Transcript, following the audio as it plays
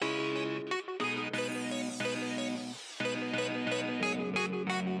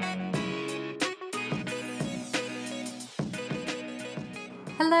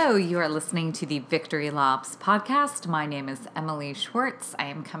Hello, you are listening to the Victory Lobs podcast. My name is Emily Schwartz. I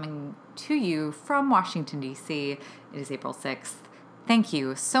am coming to you from Washington, D.C. It is April 6th. Thank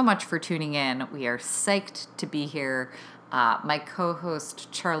you so much for tuning in. We are psyched to be here. My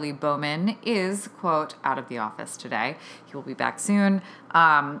co-host, Charlie Bowman, is, quote, out of the office today. He will be back soon.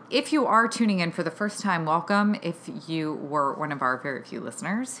 If you are tuning in for the first time, welcome. If you were one of our very few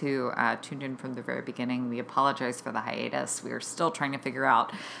listeners who tuned in from the very beginning, we apologize for the hiatus. We are still trying to figure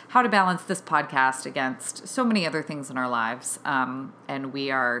out how to balance this podcast against so many other things in our lives. And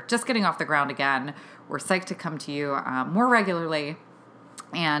we are just getting off the ground again. We're psyched to come to you more regularly.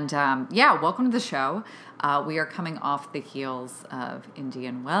 And welcome to the show. We are coming off the heels of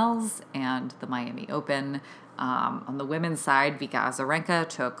Indian Wells and the Miami Open. On the women's side, Vika Azarenka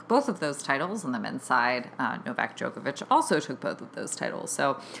took both of those titles. On the men's side, Novak Djokovic also took both of those titles.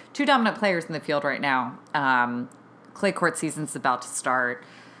 So two dominant players in the field right now. Clay court season's about to start.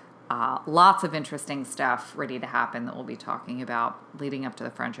 Lots of interesting stuff ready to happen that we'll be talking about leading up to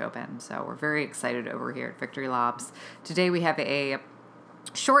the French Open. So we're very excited over here at Victory Lobs. Today we have a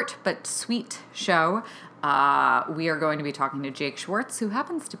short but sweet show. We are going to be talking to Jake Schwartz, who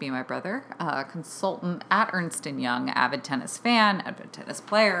happens to be my brother, consultant at Ernst & Young, avid tennis fan, avid tennis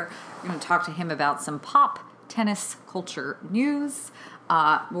player. We're going to talk to him about some pop tennis culture news.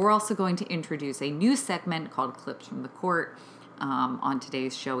 We're also going to introduce a new segment called Clips from the Court. On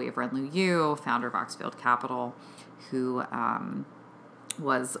today's show, we have Renlu Yu, founder of Oxfield Capital, who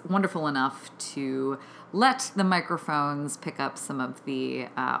was wonderful enough to let the microphones pick up some of the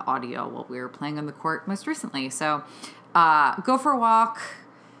audio while we were playing on the court most recently. So go for a walk,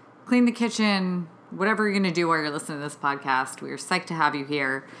 clean the kitchen, whatever you're going to do while you're listening to this podcast. We are psyched to have you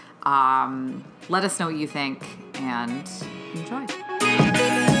here. Let us know what you think and enjoy.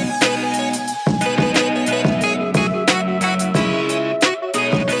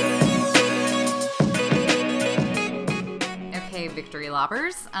 Victory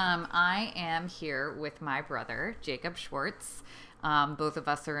Lobbers. I am here with my brother, Jacob Schwartz. Both of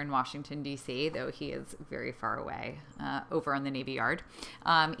us are in Washington, D.C., though he is very far away, over on the Navy Yard.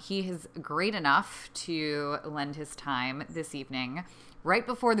 He is great enough to lend his time this evening, right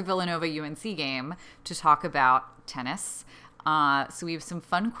before the Villanova-UNC game, to talk about tennis. So we have some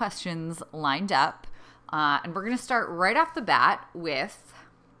fun questions lined up, and we're going to start right off the bat with...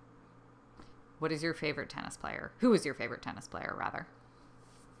 What is your favorite tennis player? Who is your favorite tennis player, rather?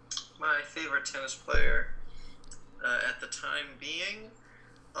 My favorite tennis player, at the time being,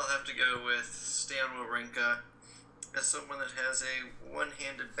 I'll have to go with Stan Wawrinka. As someone that has a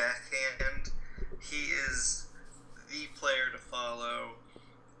one-handed backhand, he is the player to follow.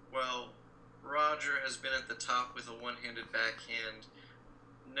 While Roger has been at the top with a one-handed backhand,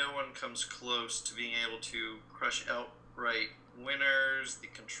 no one comes close to being able to crush outright winners, the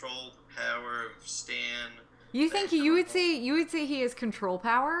control, the power of Stan. You think you would say he has control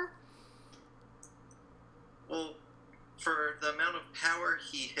power? Well, for the amount of power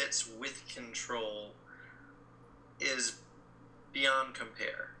he hits with control is beyond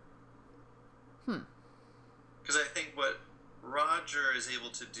compare. Because I think what Roger is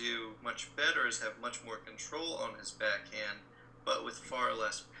able to do much better is have much more control on his backhand, but with far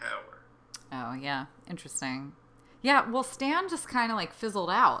less power. Oh, yeah. Interesting. Yeah, well, Stan just kind of like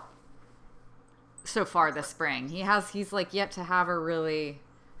fizzled out so far this spring. He's like yet to have a really...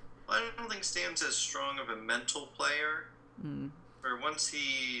 Well, I don't think Stan's as strong of a mental player. Where once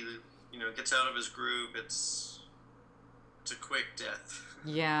he, gets out of his groove, it's a quick death.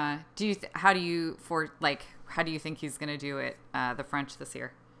 Yeah. How do you think he's going to do it, the French this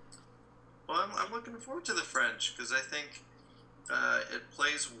year? Well, I'm looking forward to the French because I think it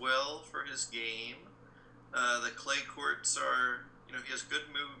plays well for his game. The clay courts are, he has good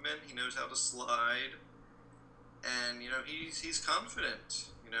movement. He knows how to slide, and he's confident.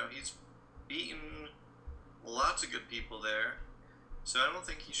 He's beaten lots of good people there, so I don't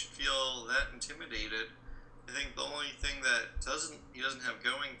think he should feel that intimidated. I think the only thing that he doesn't have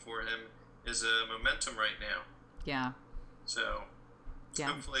going for him is a momentum right now. Yeah. So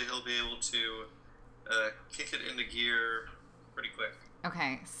hopefully he'll be able to kick it into gear pretty quick.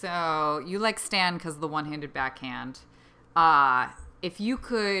 Okay, so you like Stan because of the one-handed backhand. If you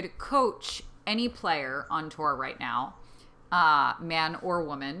could coach any player on tour right now, man or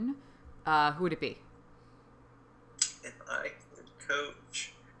woman, who would it be? If I could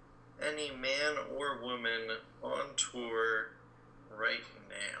coach any man or woman on tour right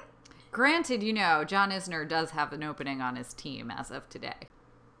now. Granted, John Isner does have an opening on his team as of today.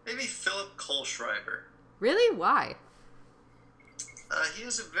 Maybe Philip Kohlschreiber. Really? Why? He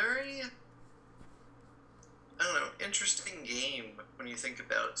has a very I don't know, interesting game when you think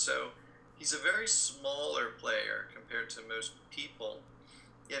about it. So he's a very smaller player compared to most people,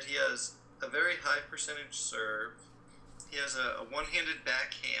 yet he has a very high percentage serve. He has a one-handed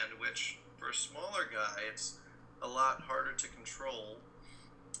backhand, which for a smaller guy, it's a lot harder to control.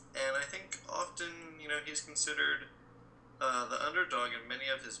 And I think often, he's considered the underdog in many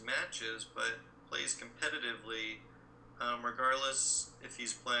of his matches, but plays competitively, regardless if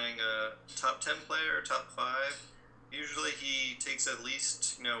he's playing a top 10 player or top 5. Usually he takes at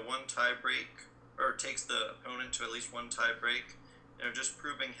least, one tie break, or takes the opponent to at least one tie break, just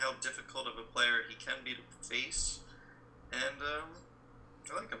proving how difficult of a player he can be to face. And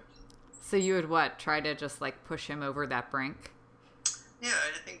I like him. So you would what? Try to just like push him over that brink? Yeah,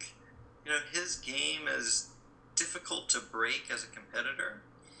 I think, his game is difficult to break as a competitor.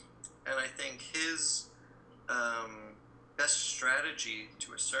 And I think his best strategy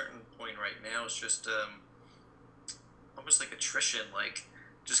to a certain point right now is just almost like attrition. Like,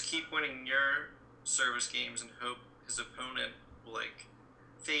 just keep winning your service games and hope his opponent will, like,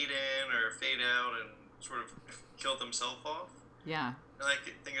 fade in or fade out and sort of kill themselves off. Yeah. And I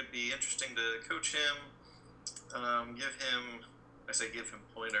think it'd be interesting to coach him, give him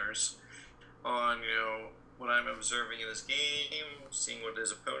pointers on, what I'm observing in his game, seeing what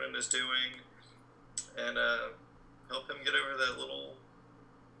his opponent is doing, and help him get over that little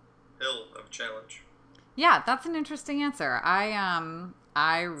hill of challenge. Yeah, that's an interesting answer.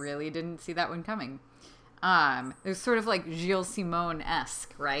 I really didn't see that one coming. It was sort of like Gilles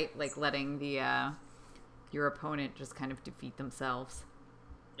Simon-esque, right? Like letting the your opponent just kind of defeat themselves.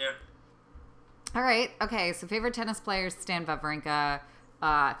 Yeah. All right. Okay. So favorite tennis players, Stan Wawrinka.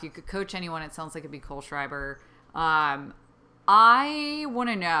 If you could coach anyone, it sounds like it'd be Kohlschreiber. I want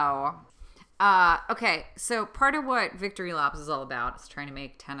to know. Okay. So part of what Victory Laps is all about is trying to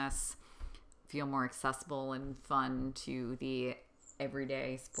make tennis feel more accessible and fun to the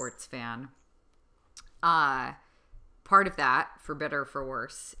everyday sports fan. Part of that, for better or for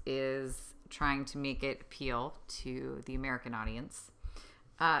worse, is trying to make it appeal to the American audience.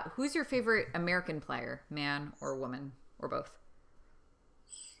 Who's your favorite American player, man or woman, or both?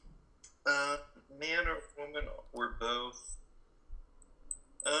 Man or woman, or both?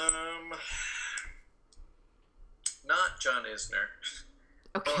 Not John Isner.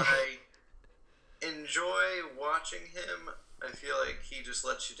 Okay. Well, I enjoy watching him. I feel like he just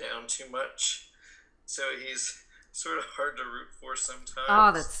lets you down too much. So he's sort of hard to root for sometimes.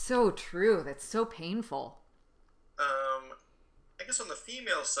 Oh, that's so true. That's so painful. I guess on the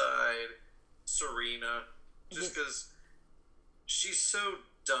female side, Serena, just because she's so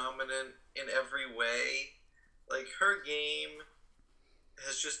dominant in every way. Like, her game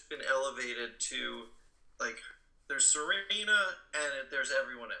has just been elevated to, like, there's Serena and there's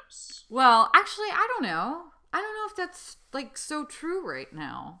everyone else. Well, actually, I don't know. I don't know if that's like so true right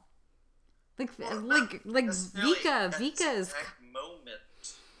now. Like Vika is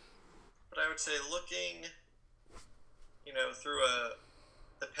moment. But I would say looking, through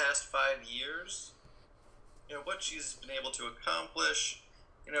the past 5 years, what she's been able to accomplish,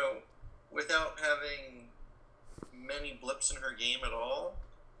 without having many blips in her game at all,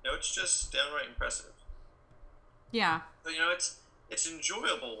 it's just downright impressive. Yeah. So, it's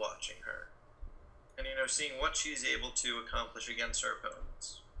enjoyable watching her, and seeing what she's able to accomplish against her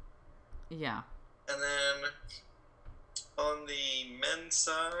opponents. Yeah. And then on the men's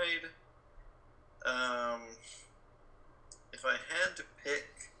side, if I had to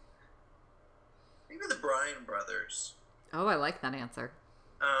pick, maybe the Bryan brothers. Oh, I like that answer.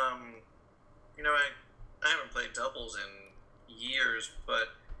 I haven't played doubles in years,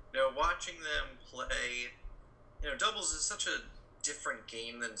 but watching them play, doubles is such a different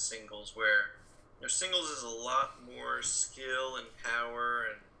game than singles, where singles is a lot more skill and power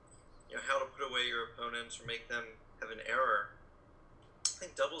and how to put away your opponents or make them have an error. I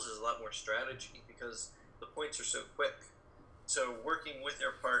think doubles is a lot more strategy because the points are so quick. So working with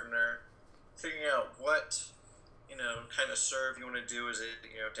your partner, figuring out what kind of serve you want to do. Is it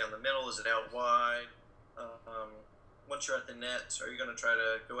down the middle? Is it out wide? Once you're at the net, are you going to try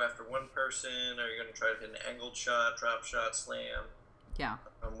to go after one person? Are you going to try to hit an angled shot, drop shot, slam? Yeah.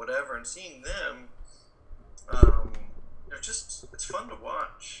 Whatever. And seeing them, it's fun to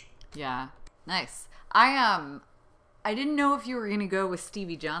watch. Yeah. Nice. I didn't know if you were gonna go with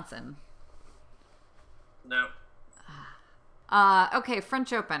Stevie Johnson. No. Okay,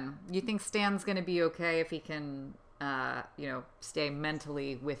 French Open. You think Stan's gonna be okay if he can stay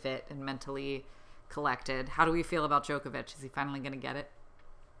mentally with it and mentally collected? How do we feel about Djokovic? Is he finally gonna get it?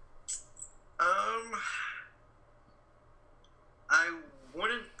 I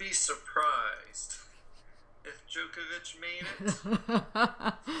wouldn't be surprised. if Djokovic made it.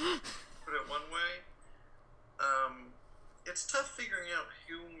 Put it one way. It's tough figuring out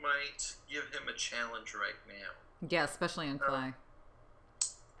who might give him a challenge right now. Yeah, especially in clay.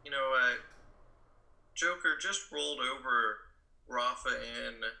 Joker just rolled over Rafa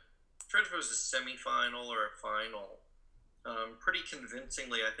in, I forget if it was a semifinal or a final, pretty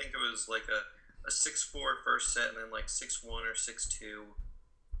convincingly. I think it was like a 6-4 first set and then like 6-1 or 6-2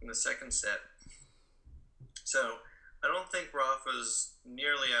 in the second set. So I don't think Rafa's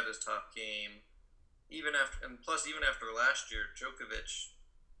nearly at his top game. Even after last year, Djokovic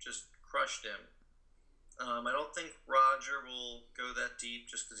just crushed him. I don't think Roger will go that deep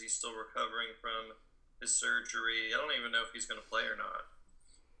just because he's still recovering from his surgery. I don't even know if he's going to play or not.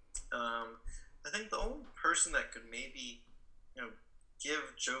 I think the only person that could maybe,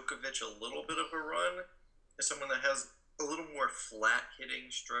 give Djokovic a little bit of a run is someone that has a little more flat hitting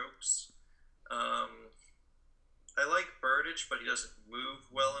strokes. I like Berdych, but he doesn't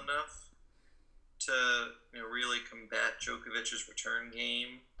move well enough to really combat Djokovic's return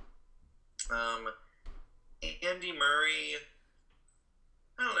game. Andy Murray,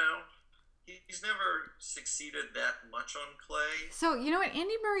 I don't know. He's never succeeded that much on clay. So, you know what?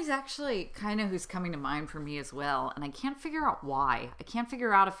 Andy Murray's actually kind of who's coming to mind for me as well. And I can't figure out why. I can't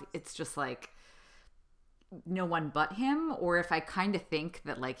figure out if it's just like no one but him, or if I kind of think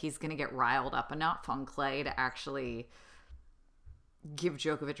that like he's going to get riled up enough on clay to actually give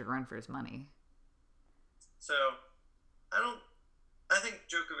Djokovic a run for his money. So, I think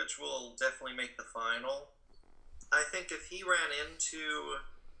Djokovic will definitely make the final. I think if he ran into,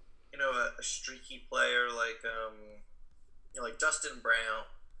 a streaky player like Dustin Brown,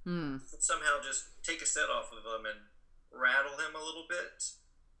 somehow just take a set off of him and rattle him a little bit.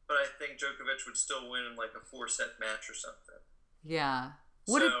 But I think Djokovic would still win in like a 4-set match or something. Yeah.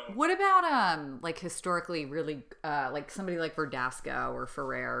 What about like historically really like somebody like Verdasco or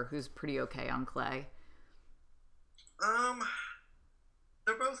Ferrer who's pretty okay on clay?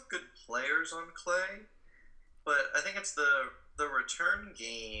 They're both good players on clay, but I think it's the return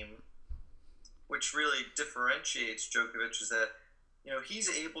game which really differentiates Djokovic is that he's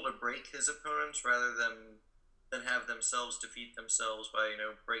able to break his opponents rather than have themselves defeat themselves by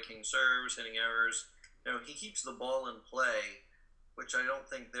breaking serves, hitting errors. He keeps the ball in play, which I don't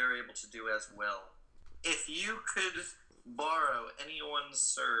think they're able to do as well. If you could borrow anyone's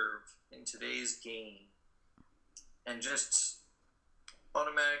serve in today's game and just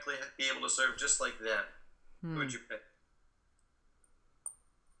automatically be able to serve just like them, who would you pick?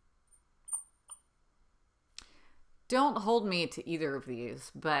 Don't hold me to either of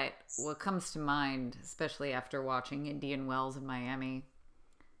these, but what comes to mind, especially after watching Indian Wells in Miami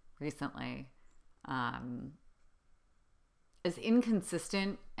recently, as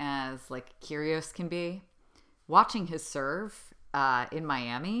inconsistent as like Kyrgios can be, watching his serve in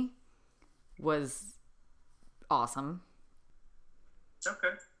Miami was awesome.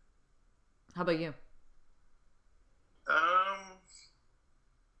 Okay. How about you?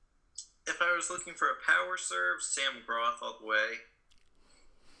 If I was looking for a power serve, Sam Groth all the way.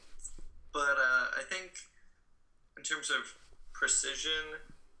 But I think in terms of precision,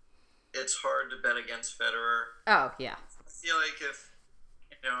 it's hard to bet against Federer. Oh, yeah. I feel like if,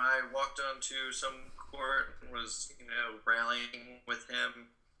 I walked onto some court and was, rallying with him,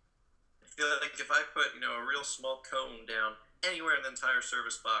 I feel like if I put, a real small cone down anywhere in the entire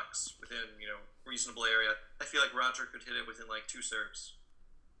service box within, reasonable area, I feel like Roger could hit it within like 2 serves.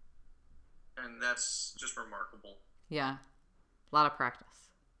 And that's just remarkable. Yeah. A lot of practice.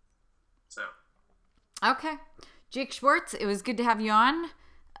 So. Okay. Jake Schwartz, it was good to have you on.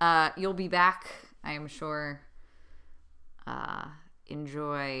 You'll be back, I am sure.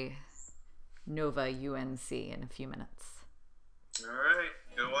 Enjoy Nova UNC in a few minutes. All right.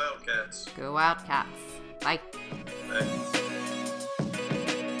 Go Wildcats. Go Wildcats. Bye. Bye.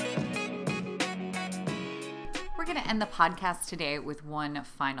 We're going to end the podcast today with one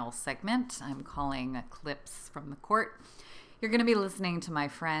final segment I'm calling Clips from the Court. You're going to be listening to my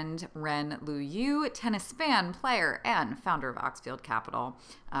friend Ren Lu Yu, tennis fan, player, and founder of Oxfield Capital.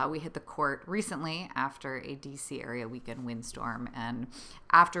 We hit the court recently after a DC area weekend windstorm, and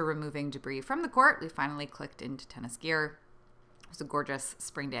after removing debris from the court, we finally clicked into tennis gear. It was a gorgeous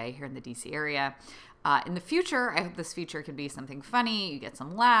spring day here in the DC area. In the future, I hope this feature can be something funny. You get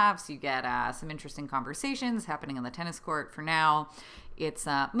some laughs, you get some interesting conversations happening on the tennis court. For now, it's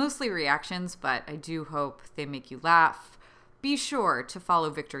mostly reactions, but I do hope they make you laugh. Be sure to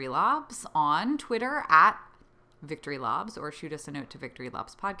follow Victory Lobs on Twitter at Victory Lobs, or shoot us a note to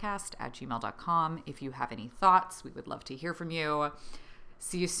victorylobspodcast@gmail.com if you have any thoughts. We would love to hear from you.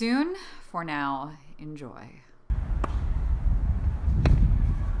 See you soon. For now, enjoy.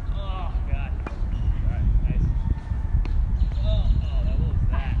 Oh, God. All right, nice. Oh, what was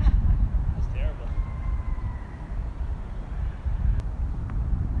that? That was terrible.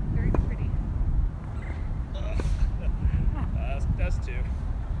 Very pretty. That's two.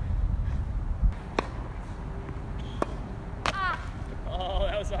 Oh,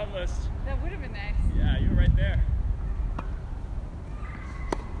 that was almost. That would have been nice. Yeah, you were right there.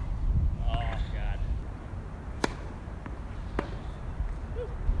 Oh, God. Woo.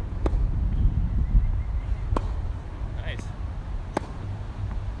 Nice.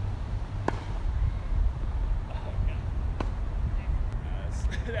 Oh, God.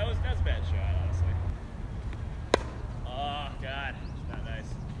 That was a bad shot, honestly. Oh, God. It's not nice.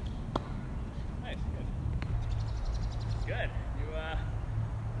 Nice, good. Good.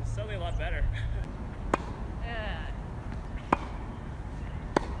 It's suddenly a lot better.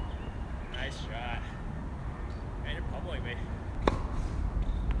 Nice shot. Man, you're pummeling me.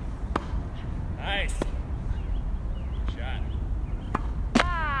 Nice.